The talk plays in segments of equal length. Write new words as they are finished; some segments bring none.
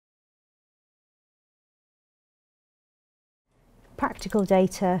practical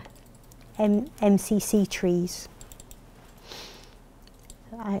data MCC trees.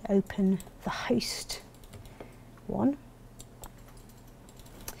 I open the host one.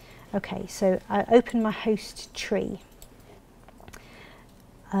 Okay, so I open my host tree.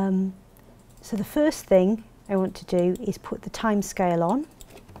 So the first thing I want to do is put the time scale on.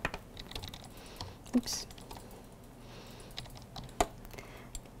 Oops.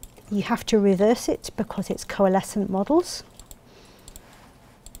 You have to reverse it because it's coalescent models.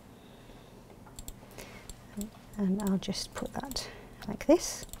 And I'll just put that like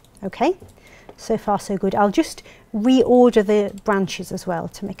this. Okay, so far so good. I'll just reorder the branches as well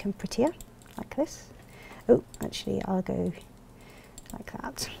to make them prettier, like this. Oh, actually I'll go like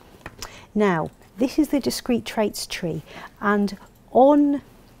that. Now, this is the discrete traits tree, and on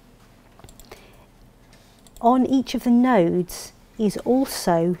each of the nodes is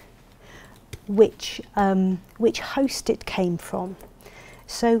also which host it came from.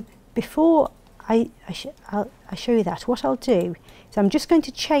 So before I'll show you that, what I'll do is I'm just going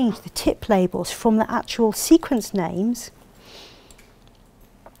to change the tip labels from the actual sequence names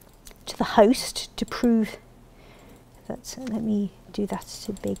to the host to prove that. Let me do that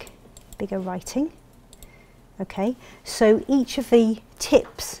to bigger writing. Okay, so each of the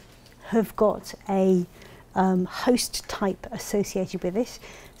tips have got a host type associated with this.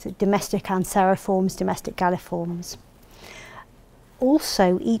 So domestic anseriforms, domestic galliforms.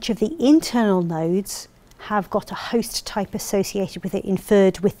 Also, each of the internal nodes have got a host type associated with it,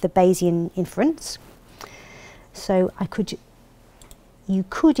 inferred with the Bayesian inference. So you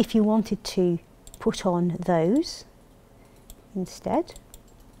could, if you wanted to, put on those instead.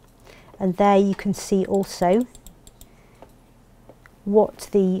 And there you can see also what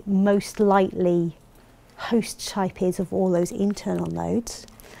the most likely host type is of all those internal nodes.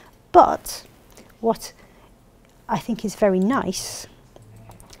 But what I think is very nice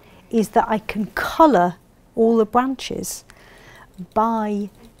is that I can colour all the branches by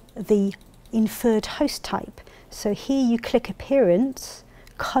the inferred host type. So here you click appearance,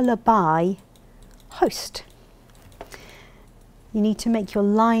 colour by host. You need to make your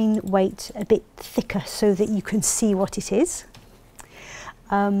line weight a bit thicker so that you can see what it is.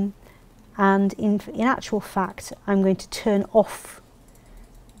 And in actual fact, I'm going to turn off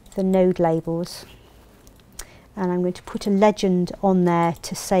the node labels, and I'm going to put a legend on there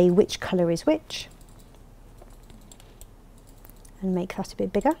to say which colour is which, and make that a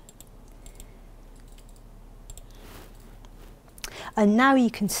bit bigger. And now you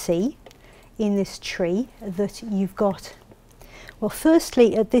can see in this tree that you've got, well,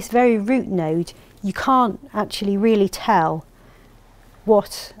 firstly, at this very root node, you can't actually really tell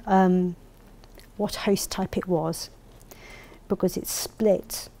what host type it was, because it's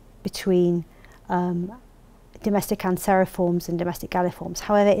split between domestic anseriforms and domestic galliforms.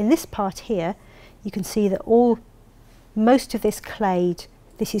 However, in this part here, you can see that most of this clade,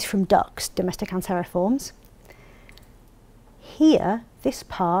 this is from ducks, domestic anseriforms. Here, this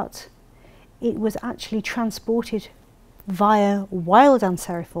part, it was actually transported via wild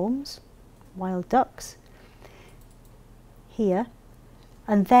anseriforms, wild ducks, here,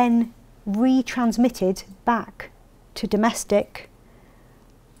 and then retransmitted back to domestic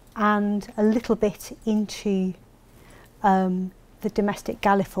and a little bit into the domestic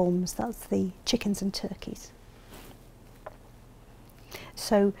galliforms, that's the chickens and turkeys.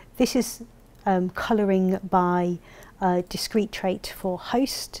 So this is colouring by discrete trait for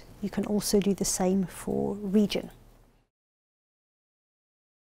host. You can also do the same for region.